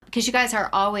because you guys are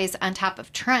always on top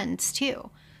of trends too.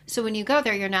 So when you go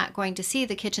there, you're not going to see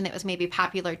the kitchen that was maybe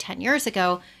popular 10 years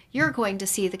ago. You're going to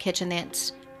see the kitchen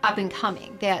that's up and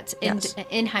coming, that's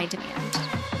in high demand.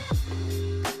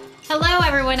 Hello,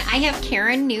 everyone. I have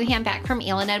Karen Nouhan back from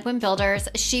Allen Edwin Builders.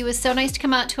 She was so nice to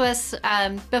come out to us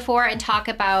before and talk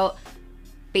about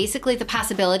basically the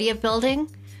possibility of building.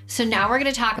 So now we're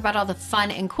going to talk about all the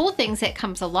fun and cool things that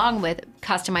comes along with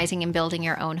customizing and building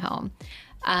your own home.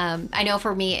 I know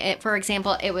for me, for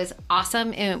example, it was awesome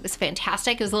and it was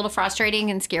fantastic. It was a little frustrating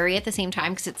and scary at the same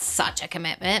time because it's such a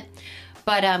commitment.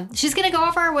 But she's going to go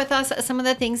over with us some of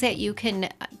the things that you can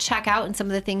check out and some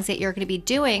of the things that you're going to be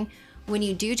doing when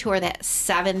you do tour that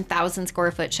 7,000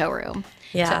 square foot showroom.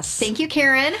 Yes. So, thank you,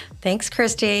 Karen. Thanks,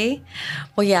 Christy.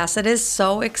 Well, yes, it is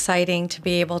so exciting to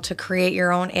be able to create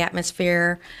your own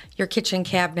atmosphere, your kitchen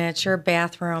cabinets, your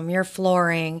bathroom, your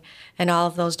flooring, and all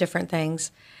of those different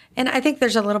things. And I think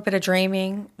there's a little bit of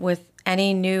dreaming with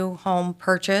any new home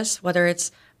purchase, whether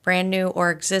it's brand new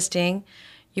or existing.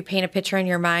 You paint a picture in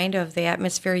your mind of the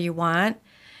atmosphere you want,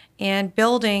 and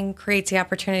building creates the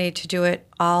opportunity to do it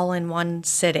all in one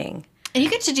sitting. And you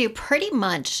get to do pretty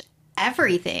much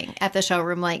everything at the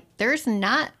showroom. Like, there's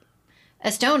not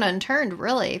a stone unturned,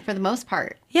 really, for the most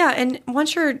part. Yeah, and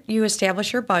once you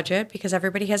establish your budget, because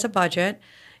everybody has a budget,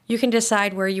 you can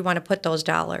decide where you want to put those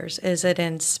dollars. Is it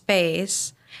in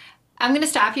space? I'm going to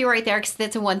stop you right there because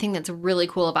that's one thing that's really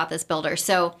cool about this builder.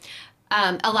 So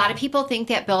a lot of people think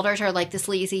that builders are like this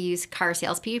lazy used car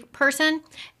salesperson,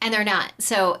 and they're not.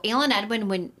 So Allen Edwin,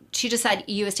 when she just said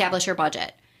you establish your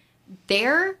budget,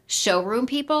 their showroom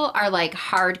people are like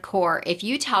hardcore. If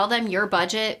you tell them your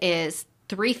budget is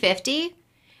 $350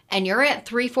 and you're at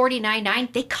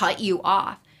 $349.9, they cut you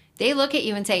off. They look at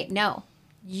you and say, no,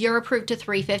 you're approved to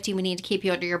 $350. We need to keep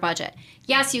you under your budget.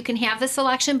 Yes, you can have the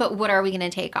selection, but what are we going to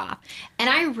take off? And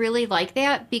I really like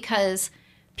that because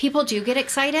people do get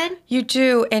excited. You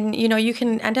do. And, you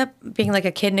can end up being like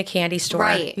a kid in a candy store.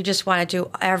 Right. You just want to do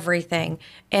everything.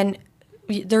 And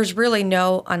there's really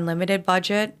no unlimited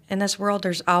budget in this world.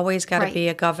 There's always got to be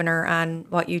a governor on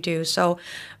what you do. So,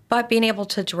 but being able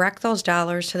to direct those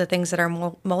dollars to the things that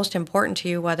are most important to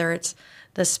you, whether it's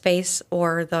the space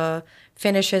or the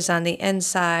finishes on the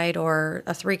inside or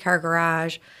a 3-car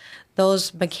garage,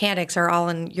 those mechanics are all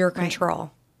in your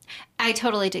control. I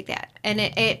totally dig that. And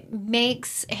it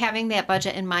makes, having that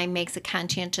budget in mind makes a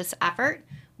conscientious effort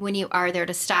when you are there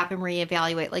to stop and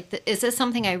reevaluate. Like, is this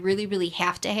something I really, really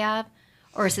have to have?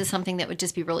 Or is this something that would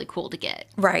just be really cool to get?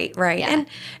 Right. Yeah.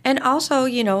 And also,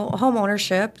 home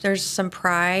ownership, there's some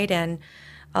pride, and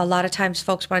a lot of times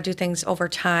folks want to do things over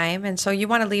time. And so you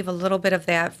want to leave a little bit of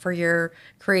that for your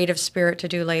creative spirit to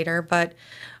do later. But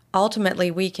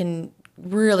ultimately, we can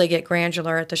really get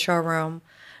granular at the showroom.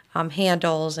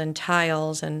 Handles and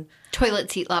tiles and toilet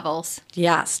seat levels.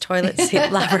 Yes, toilet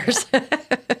seat levers.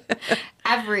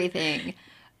 Everything.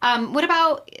 What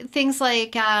about things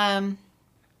like the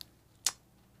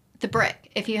brick?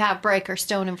 If you have brick or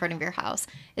stone in front of your house,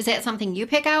 is that something you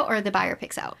pick out or the buyer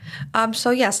picks out?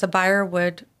 So yes, the buyer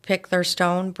would pick their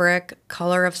stone, brick,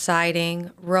 color of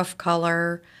siding, roof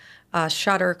color,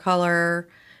 shutter color.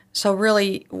 So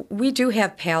really, we do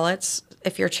have palettes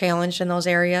if you're challenged in those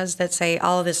areas that say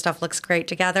all of this stuff looks great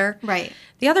together. Right.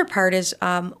 The other part is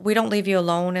we don't leave you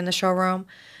alone in the showroom.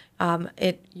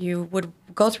 You would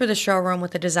go through the showroom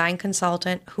with a design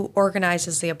consultant who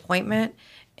organizes the appointment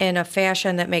in a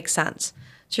fashion that makes sense.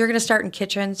 So you're going to start in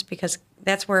kitchens because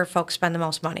that's where folks spend the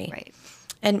most money. Right.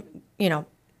 And,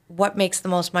 what makes the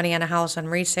most money on a house on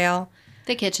resale?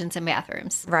 The kitchens and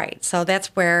bathrooms. Right. So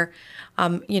that's where,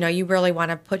 you really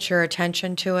want to put your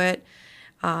attention to it.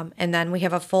 And then we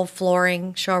have a full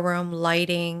flooring showroom,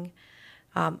 lighting,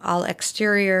 all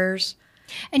exteriors.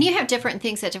 And you have different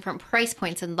things at different price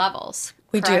points and levels,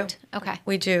 correct? We do. Okay.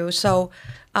 We do. So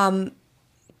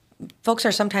folks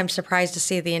are sometimes surprised to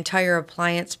see the entire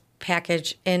appliance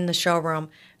package in the showroom,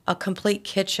 a complete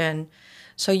kitchen,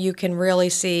 so you can really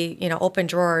see, open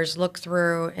drawers, look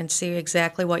through and see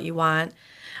exactly what you want.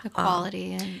 The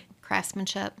quality and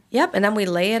craftsmanship. Yep, and then we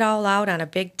lay it all out on a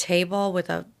big table with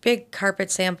a big carpet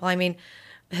sample. I mean,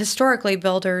 historically,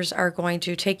 builders are going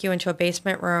to take you into a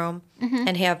basement room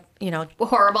and have,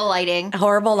 horrible lighting.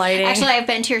 Horrible lighting. Actually, I've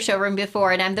been to your showroom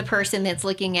before, and I'm the person that's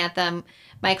looking at them.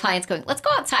 My client's going, let's go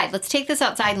outside. Let's take this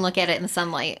outside and look at it in the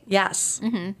sunlight. Yes.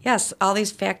 Yes, all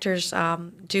these factors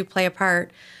do play a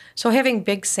part. So having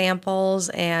big samples,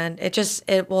 and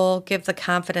it will give the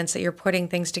confidence that you're putting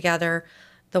things together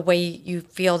the way you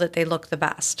feel that they look the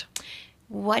best.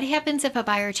 What happens if a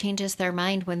buyer changes their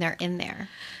mind when they're in there?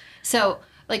 So,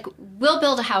 we'll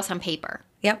build a house on paper.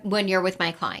 Yep. When you're with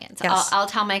my clients. Yes. I'll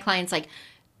tell my clients,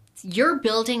 you're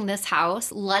building this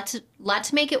house.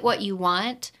 Let's make it what you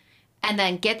want, and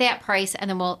then get that price, and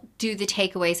then we'll do the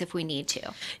takeaways if we need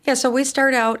to. Yeah, so we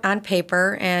start out on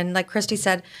paper, and like Christy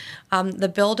said,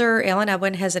 the builder, Allen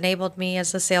Edwin, has enabled me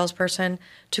as the salesperson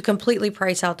to completely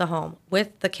price out the home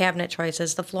with the cabinet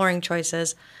choices, the flooring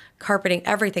choices, carpeting,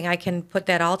 everything. I can put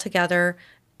that all together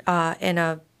in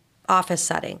a office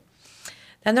setting.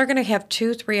 Then they're going to have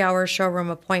 2 3-hour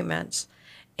showroom appointments,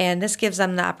 and this gives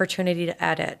them the opportunity to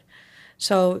edit.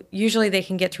 So usually they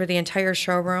can get through the entire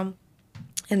showroom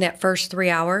in that first 3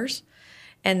 hours,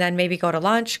 and then maybe go to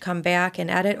lunch, come back and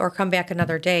edit, or come back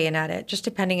another day and edit, just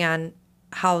depending on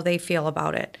how they feel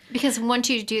about it. Because once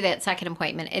you do that second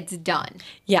appointment, it's done.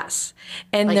 Yes.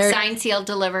 And like signed, sealed,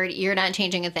 delivered, you're not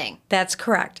changing a thing. That's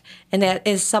correct. And that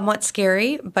is somewhat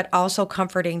scary, but also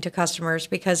comforting to customers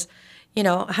because, you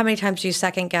know, how many times do you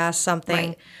second guess something?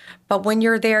 Right. But when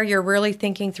you're there, you're really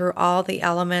thinking through all the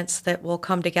elements that will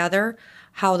come together,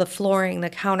 how the flooring, the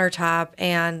countertop,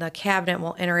 and the cabinet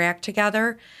will interact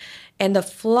together. And the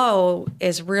flow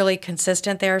is really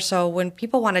consistent there. So when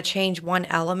people want to change one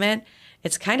element,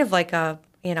 it's kind of like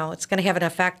it's going to have an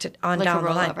effect on like down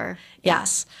the line. Rollover.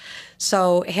 Yes.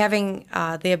 So having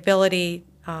the ability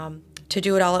to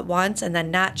do it all at once and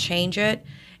then not change it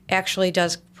actually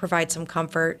does provide some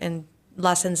comfort and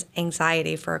lessens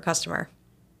anxiety for a customer.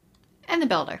 And the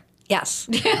builder. Yes.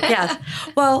 Yes.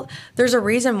 Well, there's a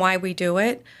reason why we do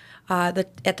it.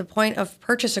 At the point of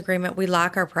purchase agreement, we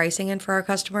lock our pricing in for our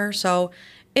customer. So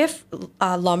if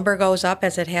lumber goes up,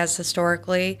 as it has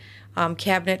historically,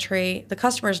 cabinetry, the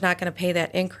customer is not going to pay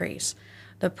that increase.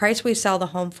 The price we sell the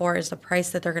home for is the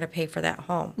price that they're going to pay for that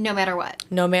home. No matter what.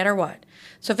 No matter what.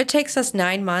 So if it takes us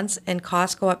 9 months and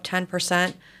costs go up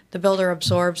 10%, the builder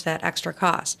absorbs that extra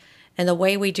cost. And the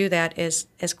way we do that is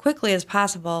as quickly as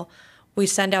possible, we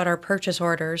send out our purchase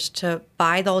orders to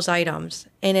buy those items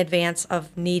in advance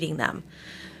of needing them.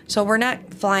 So we're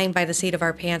not flying by the seat of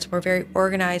our pants. We're very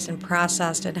organized and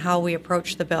processed in how we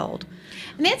approach the build.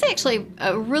 And that's actually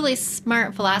a really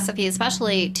smart philosophy,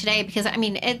 especially today, because, I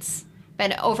mean, it's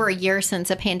been over a year since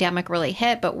the pandemic really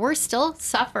hit, but we're still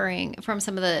suffering from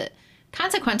some of the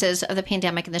consequences of the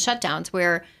pandemic and the shutdowns,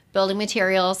 where building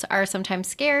materials are sometimes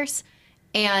scarce.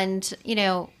 And, you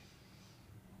know,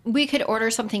 we could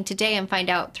order something today and find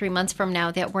out 3 months from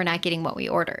now that we're not getting what we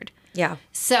ordered. Yeah.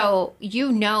 So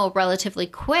you know relatively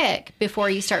quick before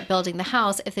you start building the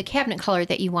house if the cabinet color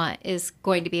that you want is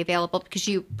going to be available because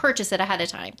you purchase it ahead of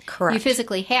time. Correct. You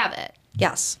physically have it.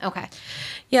 Yes. Okay.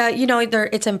 Yeah, you know,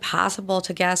 it's impossible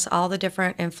to guess all the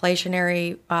different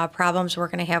inflationary problems we're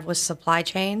going to have with supply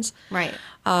chains. Right.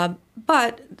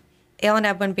 But Allen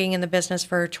Edwin being in the business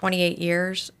for 28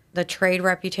 years, the trade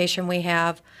reputation we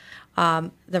have,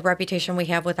 the reputation we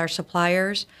have with our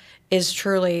suppliers is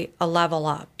truly a level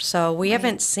up. So we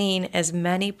haven't seen as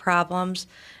many problems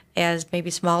as maybe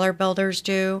smaller builders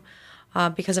do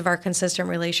because of our consistent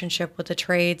relationship with the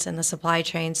trades and the supply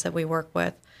chains that we work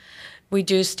with. We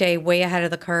do stay way ahead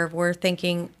of the curve. We're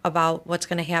thinking about what's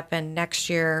going to happen next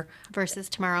year. Versus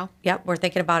tomorrow. Yep, we're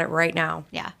thinking about it right now.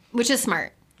 Yeah, which is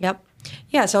smart. Yep.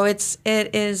 Yeah, so it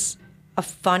is a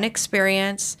fun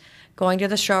experience going to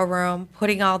the showroom,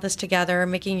 putting all this together,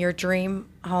 making your dream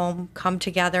home come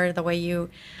together the way you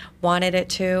wanted it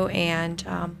to. And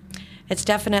it's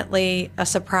definitely a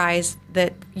surprise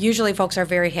that usually folks are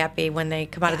very happy when they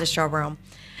come out of the showroom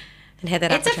and had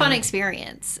that It's opportunity. a fun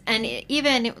experience. And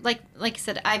even, like I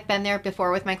said, I've been there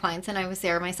before with my clients, and I was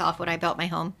there myself when I built my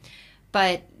home.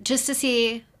 But just to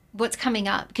see what's coming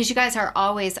up, because you guys are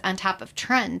always on top of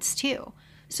trends, too.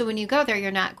 So when you go there,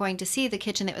 you're not going to see the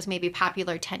kitchen that was maybe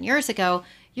popular 10 years ago.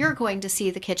 You're going to see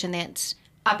the kitchen that's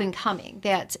up and coming,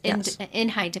 that's in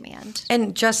high demand.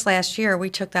 And just last year,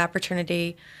 we took the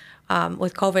opportunity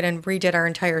with COVID and redid our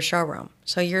entire showroom.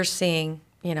 So you're seeing,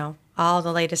 you know, all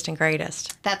the latest and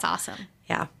greatest. That's awesome.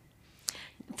 Yeah.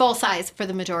 Full size for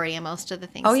the majority of most of the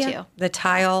things, too. The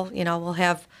tile, you know, we'll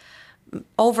have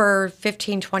over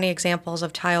 15, 20 examples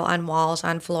of tile on walls,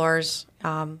 on floors,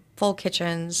 full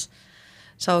kitchens.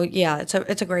 So, yeah,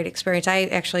 it's a great experience. I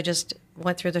actually just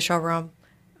went through the showroom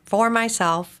for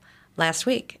myself last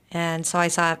week. And so I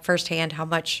saw firsthand how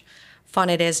much fun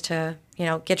it is to, you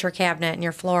know, get your cabinet and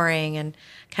your flooring and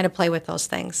kind of play with those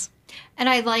things. And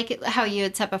I like how you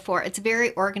had said before, it's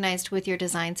very organized with your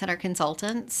design center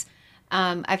consultants.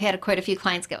 I've had quite a few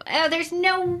clients go, oh, there's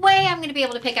no way I'm going to be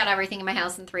able to pick out everything in my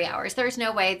house in 3 hours. There's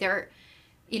no way.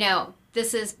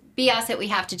 This is BS that we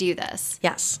have to do this.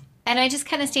 Yes. And I just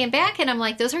kind of stand back and I'm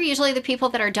like, those are usually the people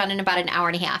that are done in about an hour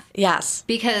and a half. Yes.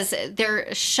 Because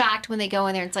they're shocked when they go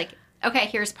in there. It's like, okay,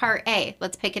 here's part A.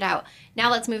 Let's pick it out.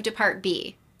 Now let's move to part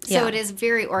B. So Yeah. it is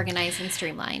very organized and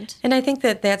streamlined. And I think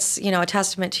that that's, a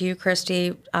testament to you,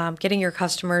 Christy, getting your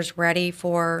customers ready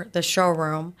for the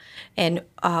showroom and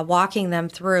walking them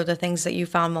through the things that you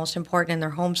found most important in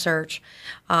their home search,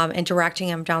 and directing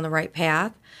them down the right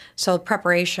path. So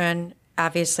preparation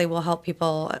obviously will help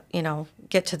people,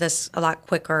 get to this a lot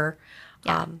quicker.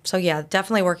 Yeah. So yeah,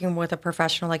 definitely working with a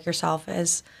professional like yourself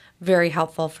is very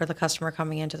helpful for the customer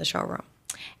coming into the showroom.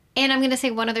 And I'm going to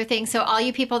say one other thing. So all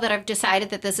you people that have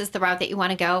decided that this is the route that you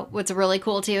want to go, what's really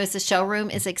cool too is the showroom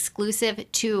is exclusive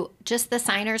to just the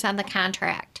signers on the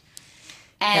contract.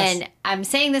 And Yes. I'm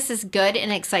saying this is good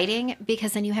and exciting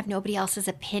because then you have nobody else's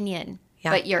opinion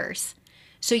but yours.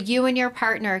 So you and your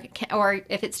partner, or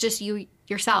if it's just you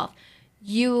yourself,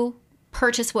 you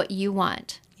purchase what you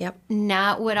want. Yep.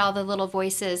 Not what all the little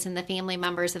voices and the family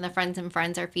members and the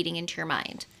friends are feeding into your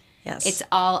mind. Yes. It's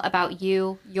all about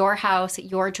you, your house,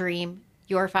 your dream,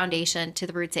 your foundation to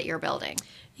the roots that you're building.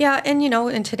 Yeah, and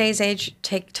in today's age,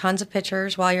 take tons of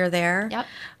pictures while you're there.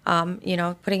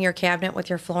 Yep. Putting your cabinet with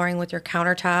your flooring, with your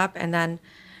countertop, and then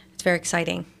it's very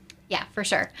exciting. Yeah, for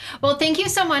sure. Well, thank you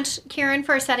so much, Karen,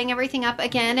 for setting everything up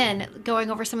again and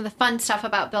going over some of the fun stuff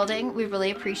about building. We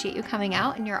really appreciate you coming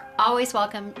out, and you're always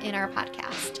welcome in our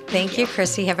podcast. Thank you,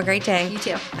 Christy. Have a great day. You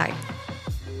too. Bye.